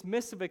 and there's this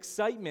miss of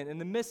excitement and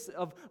the miss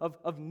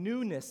of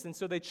newness. And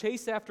so they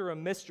chase after a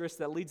mistress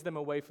that leads them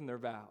away from their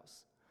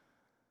vows.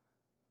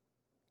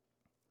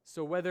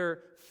 So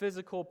whether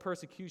physical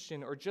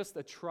persecution or just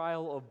a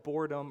trial of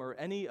boredom or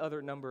any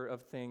other number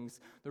of things,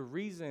 the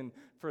reason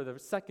for the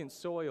second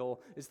soil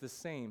is the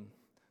same.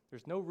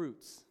 There's no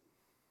roots.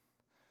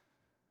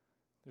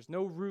 There's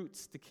no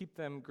roots to keep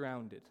them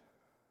grounded.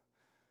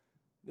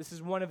 This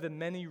is one of the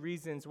many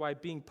reasons why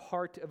being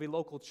part of a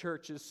local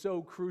church is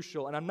so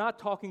crucial. And I'm not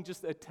talking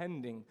just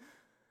attending.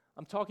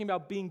 I'm talking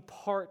about being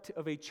part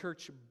of a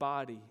church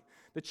body.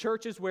 The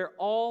church is where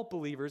all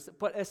believers,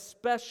 but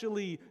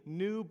especially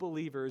new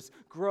believers,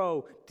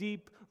 grow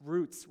deep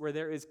roots, where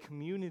there is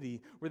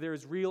community, where there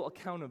is real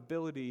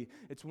accountability.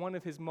 It's one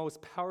of his most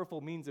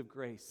powerful means of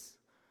grace.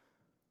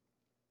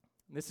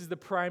 This is the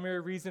primary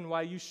reason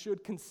why you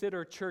should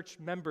consider church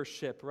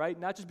membership, right?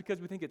 Not just because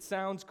we think it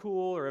sounds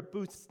cool or it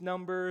boosts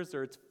numbers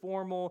or it's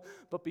formal,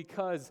 but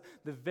because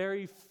the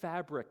very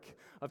fabric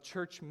of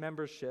church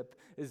membership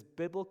is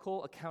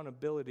biblical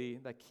accountability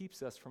that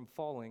keeps us from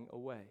falling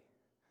away.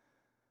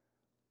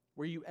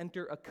 Where you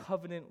enter a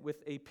covenant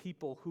with a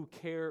people who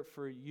care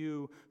for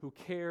you, who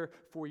care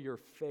for your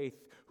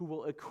faith, who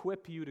will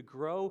equip you to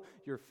grow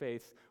your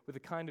faith with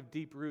the kind of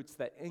deep roots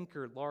that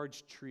anchor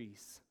large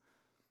trees.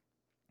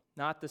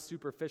 Not the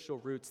superficial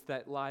roots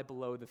that lie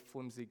below the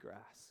flimsy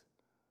grass.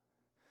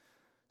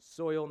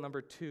 Soil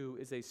number 2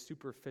 is a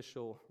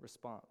superficial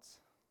response.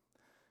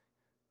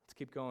 Let's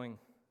keep going.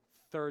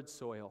 Third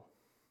soil,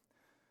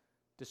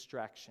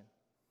 distraction.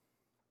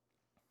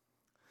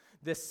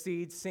 This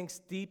seed sinks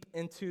deep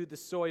into the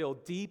soil,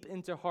 deep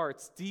into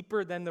hearts,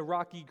 deeper than the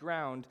rocky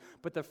ground,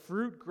 but the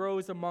fruit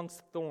grows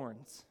amongst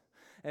thorns,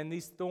 and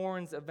these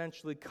thorns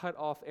eventually cut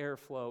off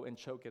airflow and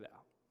choke it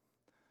out.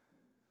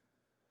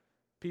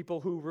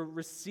 People who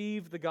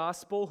receive the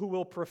gospel, who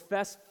will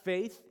profess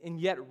faith, and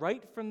yet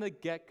right from the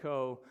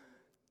get-go,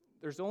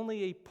 there's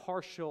only a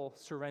partial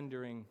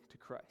surrendering to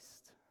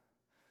Christ.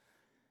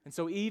 And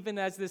so even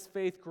as this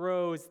faith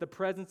grows, the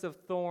presence of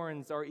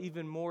thorns are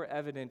even more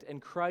evident,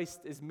 and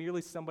Christ is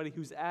merely somebody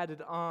who's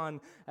added on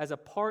as a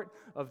part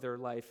of their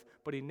life,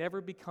 but he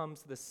never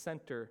becomes the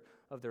center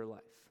of their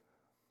life.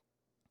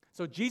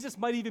 So Jesus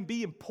might even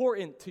be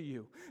important to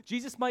you.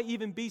 Jesus might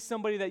even be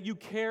somebody that you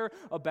care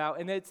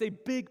about, and it's a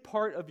big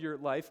part of your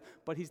life,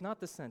 but he's not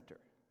the center.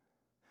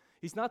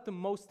 He's not the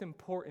most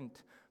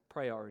important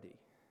priority.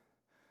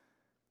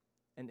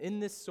 And in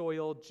this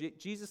soil,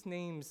 Jesus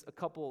names a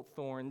couple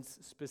thorns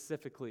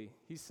specifically.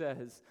 He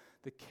says,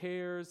 the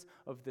cares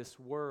of this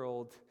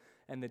world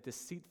and the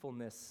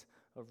deceitfulness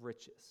of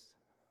riches.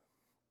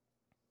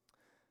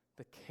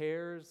 The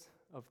cares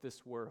of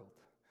this world.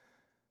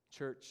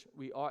 Church,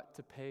 we ought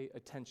to pay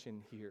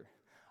attention here.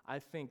 I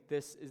think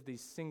this is the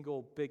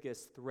single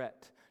biggest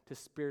threat to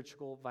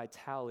spiritual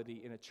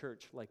vitality in a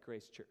church like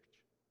Grace Church.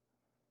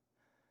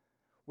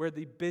 Where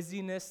the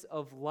busyness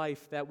of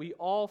life that we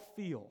all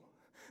feel,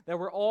 that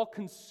we're all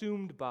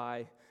consumed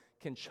by,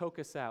 can choke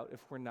us out if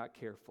we're not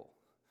careful.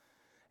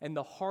 And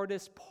the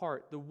hardest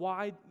part, the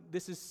why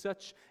this is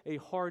such a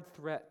hard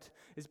threat,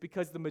 is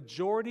because the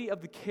majority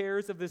of the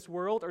cares of this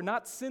world are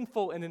not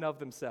sinful in and of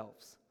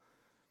themselves.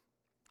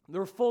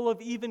 They're full of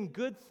even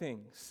good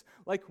things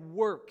like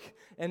work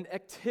and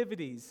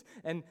activities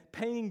and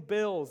paying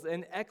bills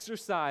and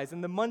exercise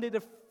and the Monday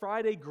to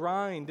Friday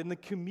grind and the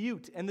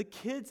commute and the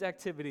kids'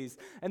 activities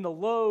and the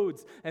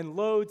loads and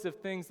loads of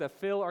things that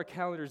fill our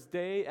calendars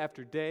day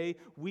after day,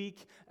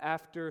 week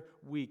after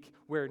week,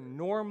 where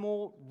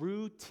normal,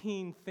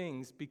 routine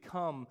things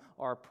become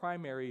our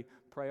primary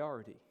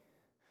priority.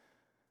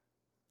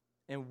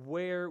 And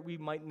where we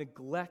might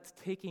neglect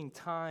taking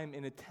time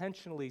and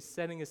intentionally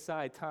setting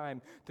aside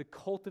time to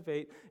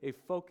cultivate a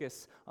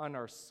focus on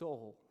our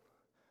soul.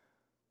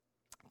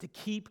 To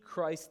keep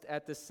Christ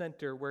at the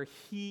center, where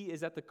he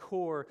is at the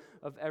core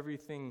of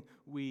everything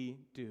we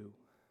do.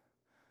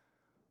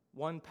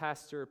 One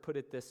pastor put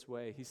it this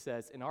way. He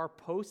says, in our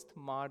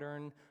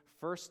postmodern,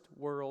 first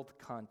world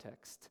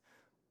context,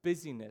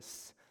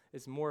 busyness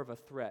is more of a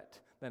threat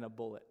than a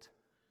bullet.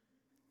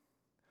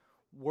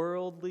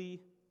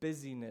 Worldly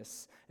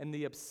busyness and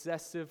the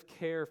obsessive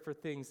care for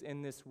things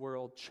in this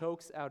world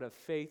chokes out a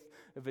faith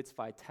of its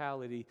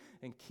vitality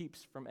and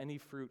keeps from any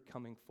fruit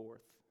coming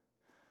forth.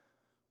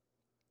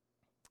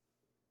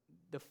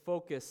 The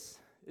focus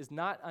is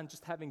not on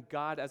just having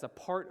God as a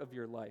part of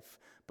your life,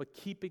 but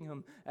keeping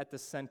him at the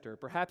center.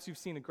 Perhaps you've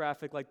seen a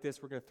graphic like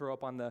this we're going to throw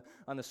up on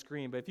the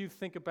screen, but if you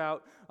think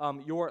about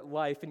your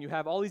life and you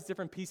have all these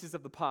different pieces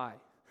of the pie,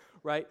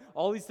 right?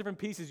 All these different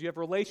pieces. You have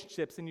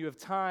relationships, and you have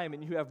time,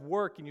 and you have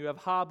work, and you have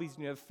hobbies,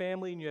 and you have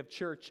family, and you have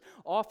church.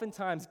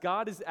 Oftentimes,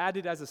 God is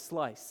added as a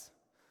slice.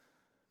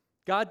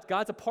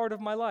 God's a part of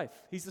my life.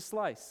 He's a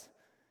slice.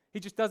 He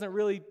just doesn't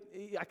really,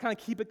 I kind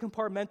of keep it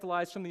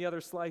compartmentalized from the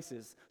other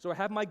slices. So I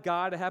have my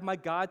God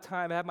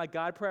time, I have my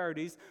God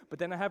priorities, but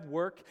then I have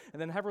work,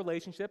 and then I have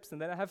relationships,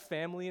 and then I have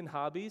family and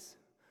hobbies.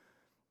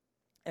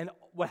 And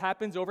what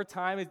happens over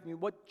time is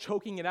what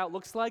choking it out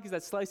looks like is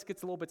that slice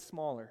gets a little bit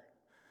smaller,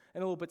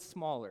 and a little bit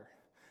smaller,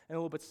 and a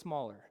little bit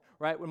smaller,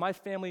 right? When my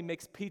family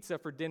makes pizza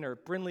for dinner,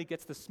 Brinley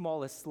gets the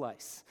smallest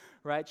slice,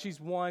 right? She's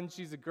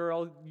a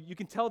girl. You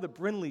can tell the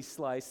Brinley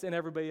slice and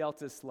everybody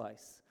else's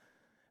slice.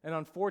 And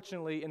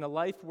unfortunately, in a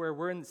life where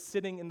we're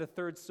sitting in the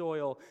third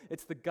soil,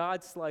 it's the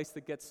God slice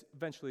that gets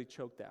eventually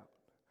choked out.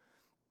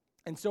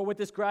 And so what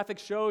this graphic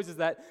shows is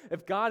that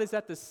if God is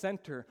at the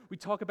center, we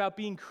talk about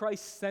being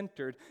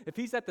Christ-centered. If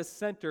he's at the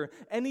center,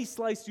 any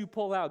slice you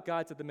pull out,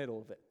 God's at the middle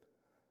of it.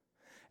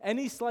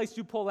 Any slice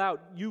you pull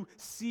out, you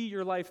see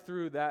your life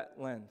through that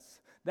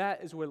lens.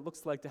 That is what it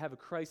looks like to have a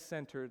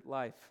Christ-centered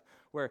life,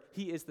 where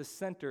he is the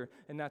center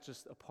and not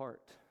just a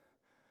part.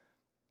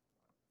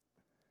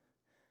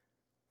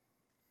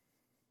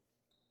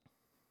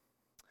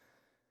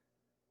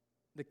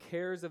 The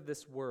cares of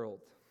this world,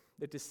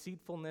 the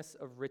deceitfulness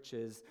of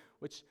riches,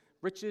 which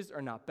riches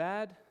are not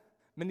bad.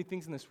 Many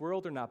things in this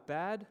world are not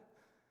bad.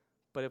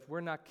 But if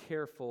we're not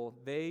careful,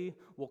 they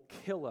will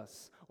kill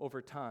us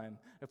over time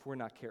if we're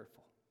not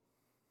careful.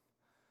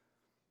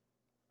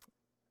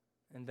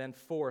 And then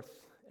fourth,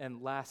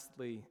 and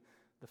lastly,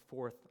 the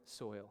fourth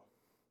soil.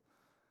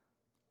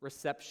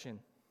 Reception.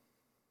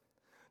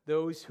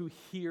 Those who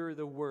hear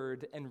the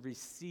word and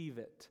receive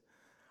it.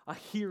 A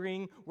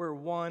hearing where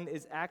one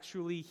is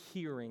actually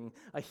hearing.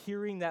 A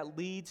hearing that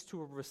leads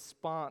to a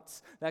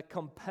response, that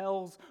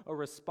compels a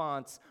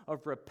response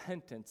of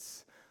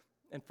repentance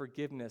and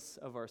forgiveness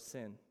of our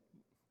sin.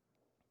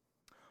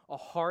 A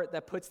heart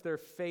that puts their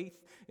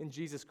faith in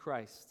Jesus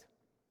Christ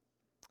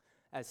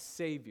as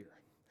Savior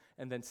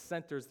and then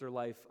centers their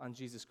life on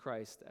Jesus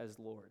Christ as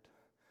Lord.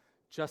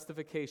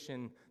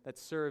 Justification that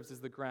serves as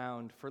the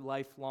ground for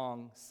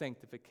lifelong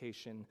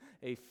sanctification,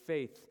 a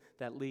faith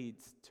that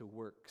leads to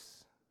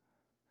works.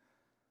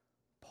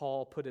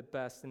 Paul put it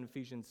best in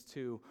Ephesians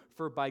 2,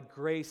 "For by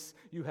grace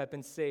you have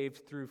been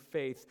saved through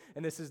faith,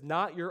 and this is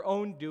not your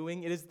own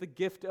doing, it is the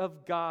gift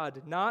of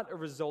God, not a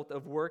result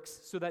of works,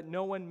 so that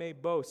no one may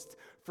boast.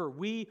 For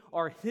we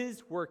are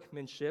his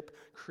workmanship,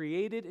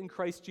 created in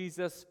Christ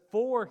Jesus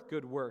for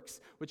good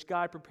works, which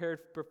God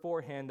prepared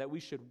beforehand that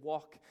we should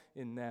walk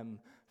in them."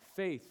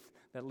 Faith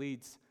that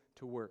leads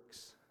to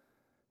works.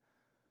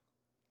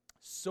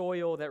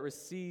 Soil that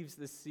receives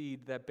the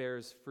seed that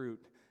bears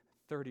fruit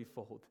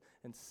 30-fold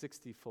and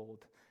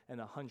 60-fold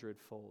and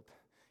 100-fold.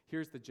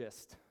 Here's the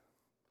gist.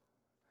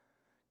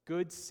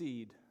 Good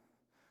seed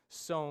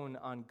sown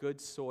on good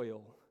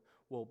soil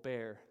will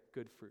bear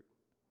good fruit.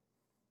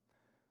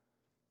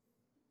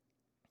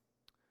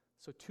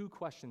 So 2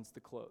 questions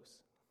to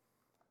close.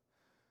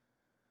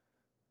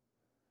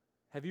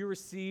 Have you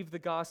received the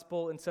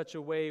gospel in such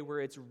a way where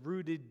it's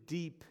rooted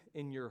deep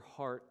in your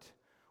heart,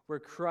 where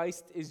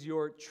Christ is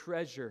your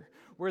treasure,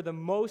 where the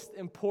most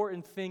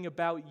important thing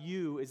about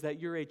you is that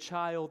you're a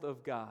child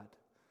of God,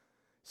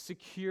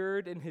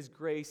 secured in his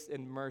grace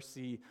and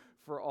mercy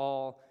for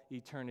all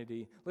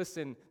eternity?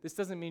 Listen, this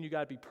doesn't mean you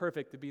got to be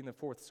perfect to be in the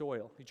fourth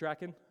soil. You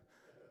tracking?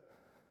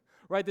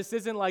 Right? This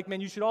isn't like, man,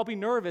 you should all be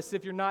nervous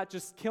if you're not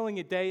just killing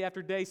it day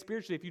after day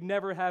spiritually, if you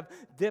never have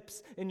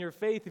dips in your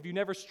faith, if you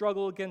never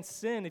struggle against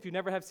sin, if you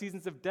never have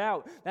seasons of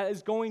doubt. That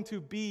is going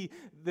to be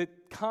the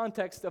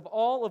context of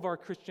all of our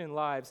Christian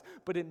lives,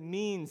 but it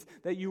means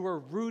that you are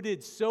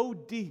rooted so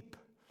deep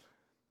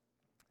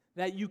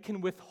that you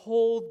can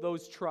withhold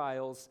those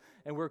trials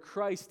and where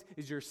Christ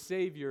is your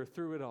Savior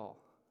through it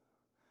all.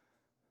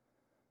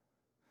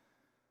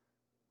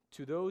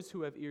 To those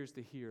who have ears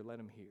to hear, let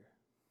them hear.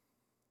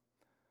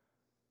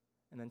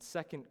 And then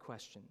second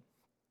question,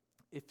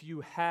 if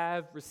you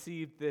have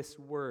received this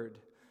word,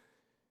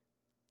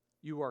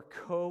 you are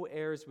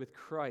co-heirs with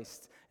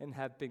Christ and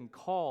have been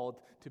called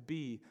to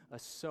be a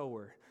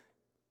sower.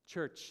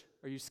 Church,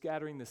 are you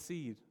scattering the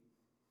seed?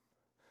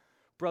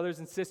 Brothers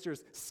and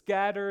sisters,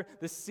 scatter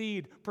the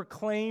seed.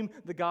 Proclaim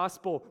the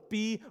gospel.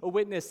 Be a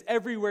witness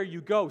everywhere you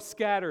go.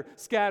 Scatter,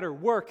 scatter,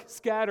 work,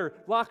 scatter,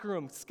 locker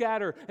room,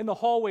 scatter, in the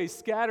hallways,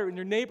 scatter, in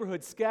your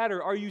neighborhood,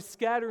 scatter. Are you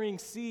scattering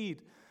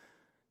seed?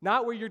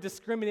 Not where you're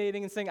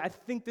discriminating and saying, I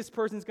think this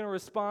person's going to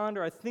respond,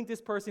 or I think this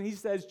person, he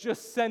says,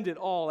 just send it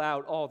all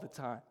out all the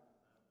time.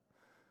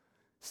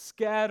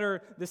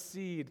 Scatter the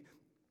seed.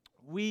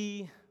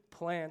 We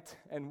plant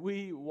and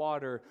we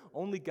water.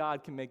 Only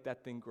God can make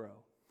that thing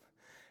grow.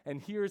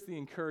 And here's the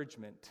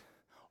encouragement.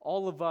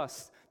 All of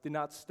us did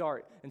not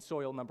start in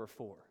soil number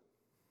 4.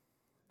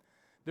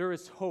 There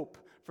is hope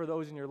for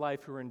those in your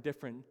life who are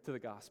indifferent to the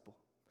gospel.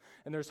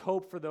 And there's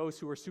hope for those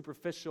who are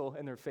superficial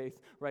in their faith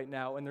right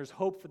now. And there's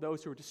hope for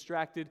those who are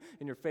distracted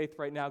in your faith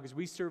right now, because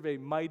we serve a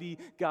mighty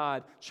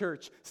God.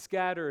 Church,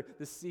 scatter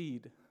the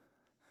seed.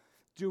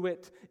 Do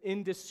it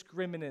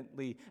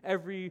indiscriminately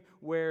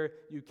everywhere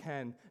you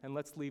can, and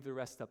let's leave the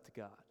rest up to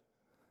God.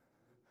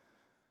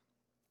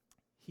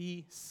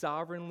 He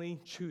sovereignly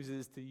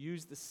chooses to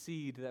use the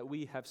seed that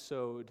we have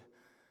sowed,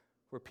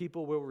 where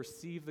people will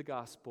receive the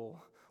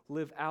gospel,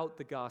 live out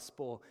the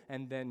gospel,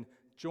 and then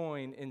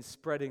join in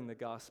spreading the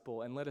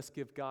gospel. And let us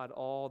give God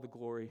all the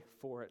glory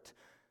for it,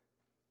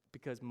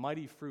 because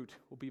mighty fruit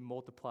will be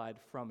multiplied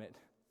from it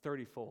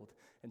 30-fold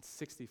and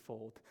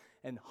 60-fold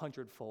and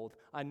 100-fold.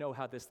 I know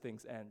how this thing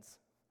ends,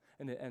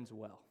 and it ends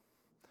well.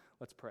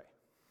 Let's pray.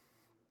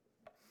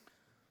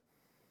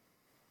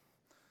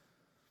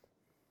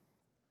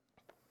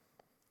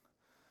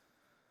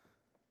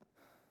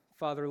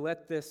 Father,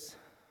 let this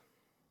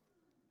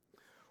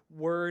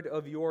word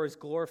of yours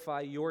glorify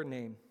your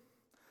name.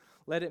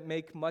 Let it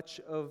make much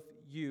of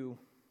you.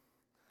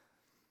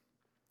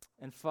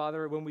 And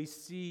Father, when we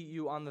see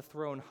you on the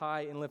throne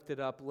high and lifted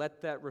up,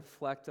 let that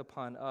reflect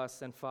upon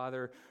us. And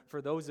Father,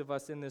 for those of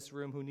us in this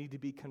room who need to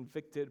be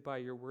convicted by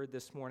your word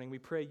this morning, we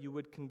pray you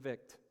would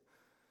convict.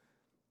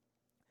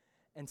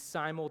 And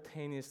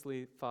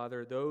simultaneously,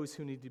 Father, those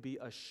who need to be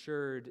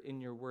assured in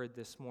your word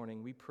this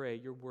morning, we pray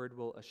your word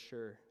will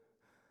assure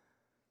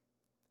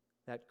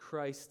that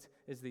Christ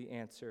is the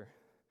answer,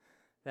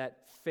 that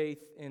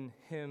faith in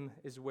him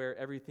is where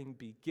everything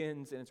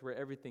begins and it's where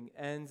everything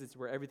ends, it's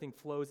where everything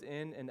flows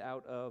in and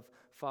out of.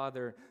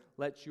 Father,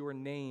 let your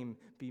name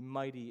be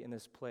mighty in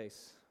this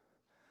place.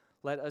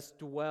 Let us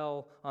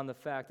dwell on the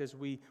fact as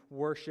we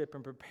worship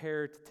and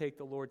prepare to take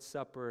the Lord's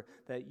Supper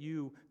that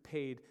you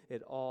paid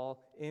it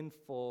all in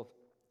full.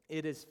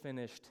 It is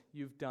finished.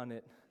 You've done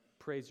it.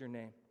 Praise your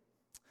name.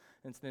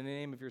 And it's in the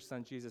name of your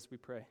Son, Jesus, we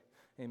pray.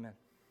 Amen.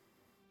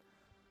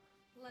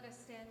 Let us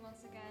stand once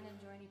again and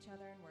join each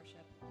other in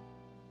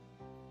worship.